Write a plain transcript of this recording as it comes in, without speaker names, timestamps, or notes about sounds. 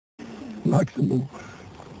like some more.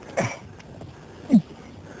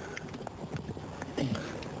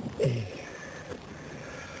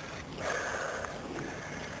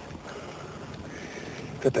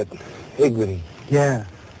 Got that egg with him? Yeah.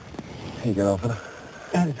 Here you go, fella.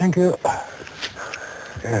 Thank you.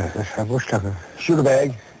 Yeah, that's a bush tucker. Sugar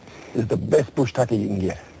bag is the best bush tucker you can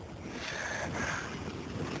get.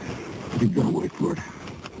 You've got to wait for it.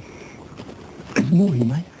 There's more here,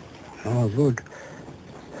 mate. Oh, good.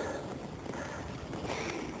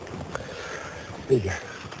 There you go.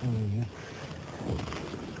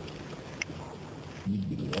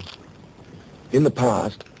 In the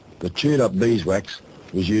past, the chewed up beeswax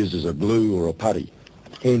was used as a glue or a putty,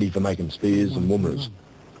 handy for making spears and woomeras.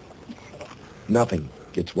 Nothing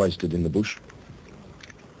gets wasted in the bush.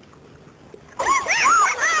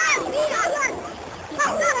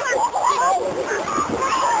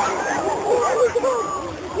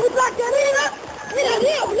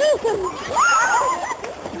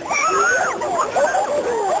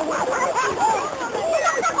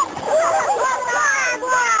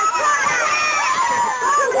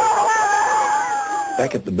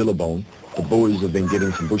 Back at the Billabong, the boys have been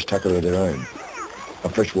getting some bush tucker of their own. A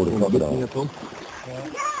freshwater crocodile.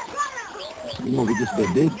 You won't get this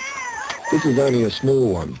bit dead. This is only a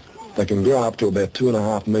small one. They can grow up to about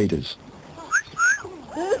 2.5 metres.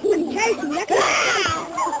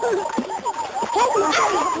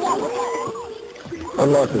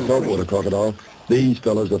 Unlike the saltwater crocodile, these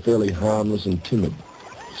fellas are fairly harmless and timid.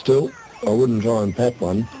 Still, I wouldn't try and pat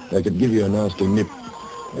one. They could give you a nasty nip.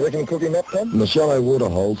 You reckon you cook him up, Tom? In the shallow water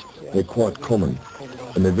holes, they're quite common,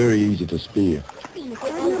 and they're very easy to spear.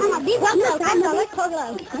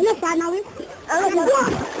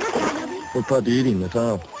 We'll try to eat him, the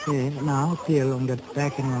tail. Yeah, no, see along the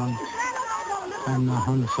back and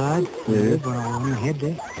on the side. Yeah. But on the head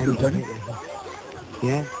there. Can you take it?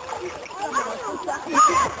 Yeah.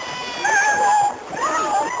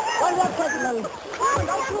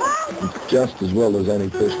 It's just as well there's only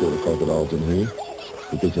freshwater crocodiles in here,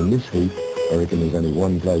 because in this heap, I reckon there's only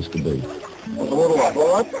one place to be. What's the water like,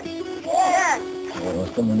 all right? Yeah. Oh,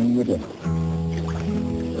 I'll come in with you.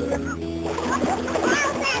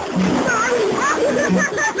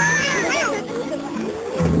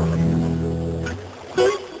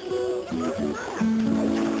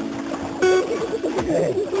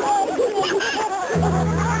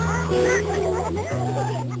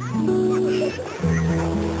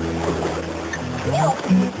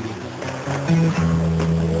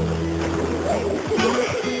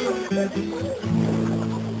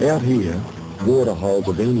 Out here, water holes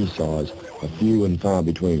of any size are few and far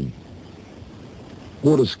between.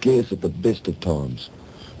 Water's scarce at the best of times,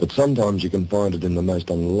 but sometimes you can find it in the most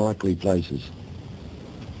unlikely places.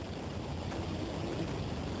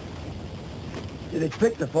 You'd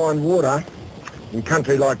expect to find water in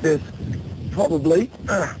country like this, probably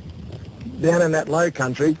down in that low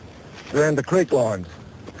country around the creek lines.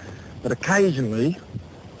 But occasionally,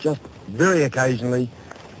 just very occasionally,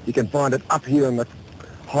 you can find it up here in the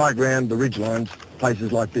high ground, the ridge lines,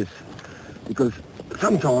 places like this. Because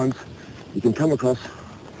sometimes you can come across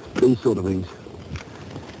these sort of things.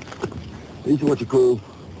 These are what you call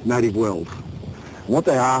native wells. What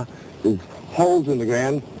they are is holes in the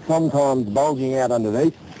ground, sometimes bulging out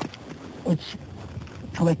underneath, which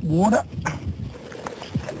collect water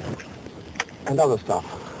and other stuff.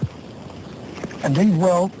 And these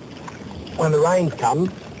wells, when the rains come,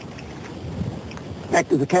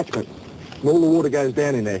 act as a catchment. And all the water goes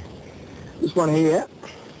down in there. This one here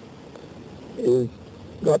has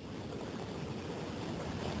got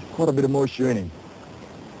quite a bit of moisture in him.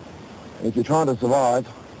 And if you're trying to survive,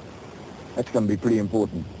 that's going to be pretty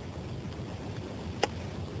important.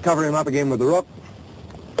 Cover him up again with the rock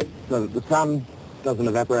so that the sun doesn't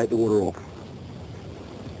evaporate the water off.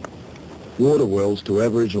 Water wells to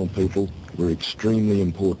Aboriginal people were extremely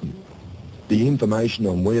important. The information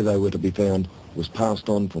on where they were to be found was passed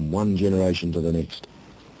on from one generation to the next.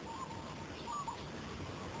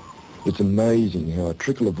 It's amazing how a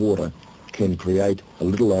trickle of water can create a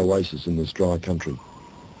little oasis in this dry country.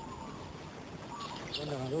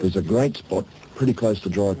 There's a great spot pretty close to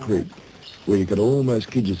Dry Creek where you could almost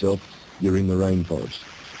kid yourself you're in the rainforest.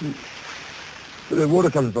 Where's the water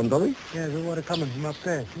coming from, Tommy? Yeah, the water coming from up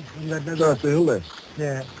there. Across the hill there.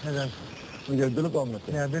 Yeah, that's... We got a billabong up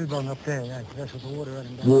there. Yeah, billabong up there, yeah. That's what the water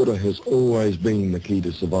running down. Water has always been the key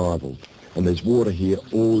to survival, and there's water here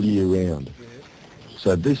all year round.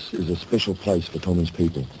 So this is a special place for Tommy's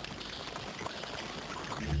people.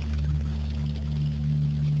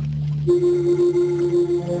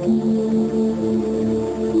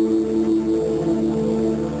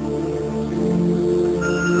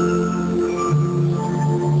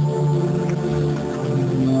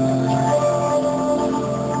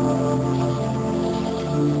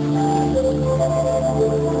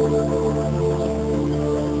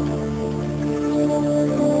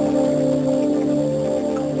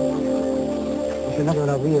 another one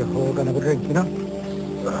over here for we're going to have a drink, you know?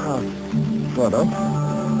 Right on.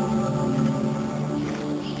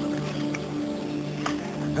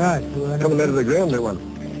 Right, so we're Coming out of the ground, that one.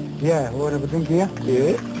 yeah, we'll have a drink here.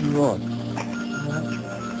 Yeah, right.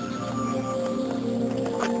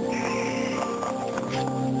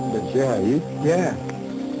 That's how you. Yeah.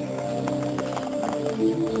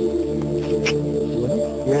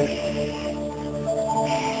 Yeah.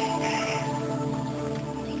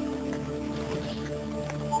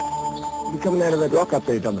 You're coming out of that rock up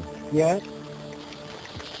there, Thomas. Yeah.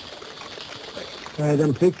 There's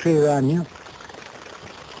them fig tree around here.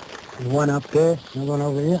 There's one up there, another one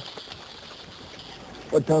over here.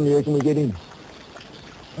 What time do you reckon we get in?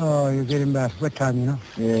 Oh, you're getting about wet time, you know?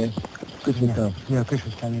 Yeah, Christmas time. Yeah,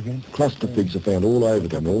 Christmas time again. Cluster figs are found all over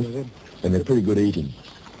the north, and they're pretty good eating.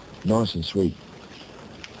 Nice and sweet.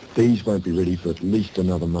 These won't be ready for at least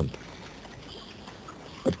another month.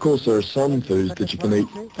 Of course, there are some foods that you can eat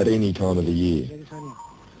at any time of the year.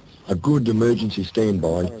 A good emergency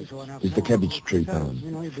standby is the cabbage tree palm.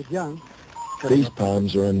 These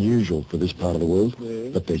palms are unusual for this part of the world,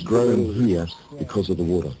 but they're grown here because of the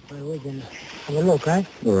water. Have a look, eh?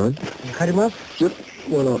 All right. You cut him off? Yep,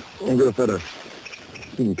 why not? I've got a photo.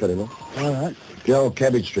 You can cut him off. All right. The old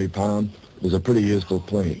cabbage tree palm is a pretty useful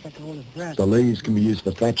plant. The leaves can be used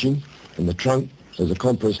for thatching, and the trunk as a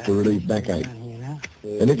compress to relieve backache.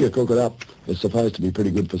 And if you cook it up, it's supposed to be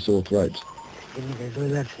pretty good for sore throats.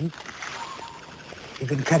 You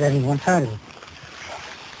can cut only one side of it.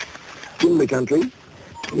 Kimberley country.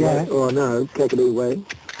 Yeah. Oh, no, Kakadu way.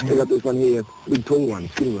 I got this one here, big tall one,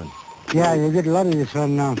 skinny one. Yeah, you get a lot of this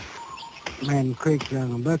on Man Creek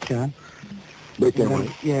on Berkshire. Berkshire one.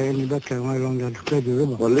 Yeah, in the Berkshire way along the Crazy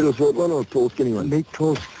River. What, a little short one or a tall, skinny one? Big,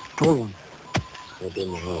 tall one. Right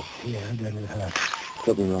down the house. Yeah, down the house.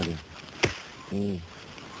 Something right here.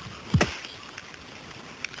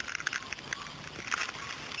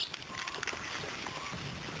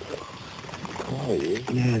 Oh, yeah.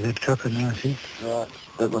 Yeah, that chocolate now, see? Right,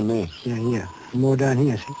 that one there. Yeah. More down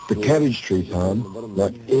here, see? The cabbage tree palm,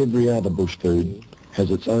 like every other bush food,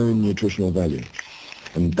 has its own nutritional value.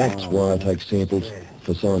 And that's why I take samples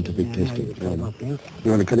for scientific testing.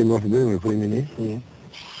 You want to cut him off a bit and we put him in here? Yeah.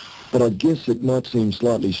 But I guess it might seem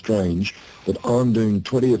slightly strange that I'm doing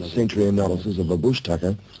 20th century analysis of a bush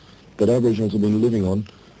tucker that Aboriginals have been living on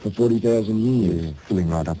for 40,000 years. Yeah, filling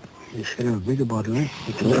right up. You should have a bigger bottle, eh?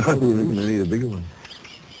 I need a bigger one.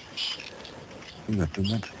 You got too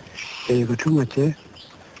much. Yeah, you got too much there.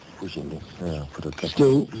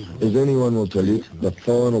 Still, as anyone will tell you, the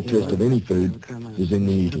final test of any food is in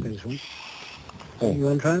the eating. Oh. You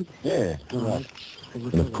want to try it? Yeah, right.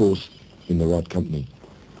 And of course, in the right company.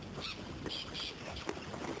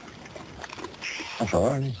 That's all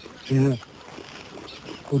right. Yeah.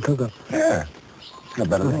 Good tucker. Yeah. It's not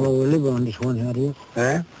bad at all. Well, we live on this one out here.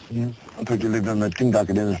 Yeah? Yeah. I thought you lived on that tin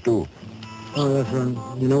tucker down the store. Oh, that's one.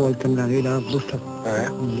 You know what come down here, bush tucker. Oh,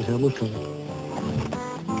 yeah? It's a bush tucker.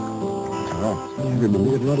 Oh, Yeah, we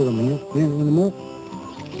get a lot of them here. Yeah, you want more?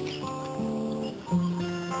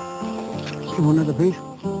 You want another piece?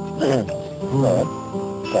 yeah. All right.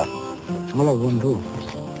 Yeah. I'll have one too.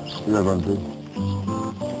 You have one too?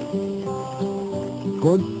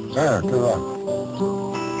 Good? Yeah, too right.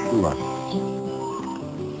 Too right.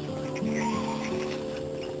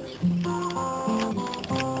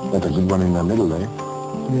 That's a good one in the middle, eh? Yeah,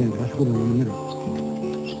 that's good one in the middle.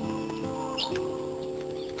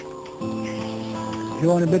 You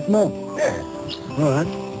want a bit more? Yeah. All right.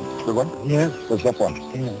 Good one? Yeah. What's that one?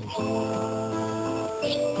 Yeah.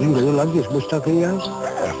 You like this bush tucker here?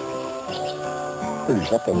 Yeah. Pretty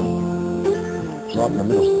supple. Right in the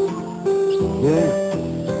middle. Yeah.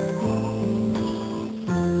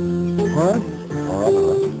 All right? All right, all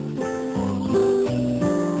right.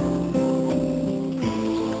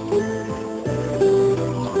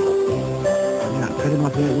 Yeah, cut him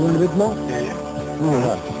up here. You want a bit more? Yeah. All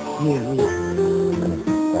right. Yeah.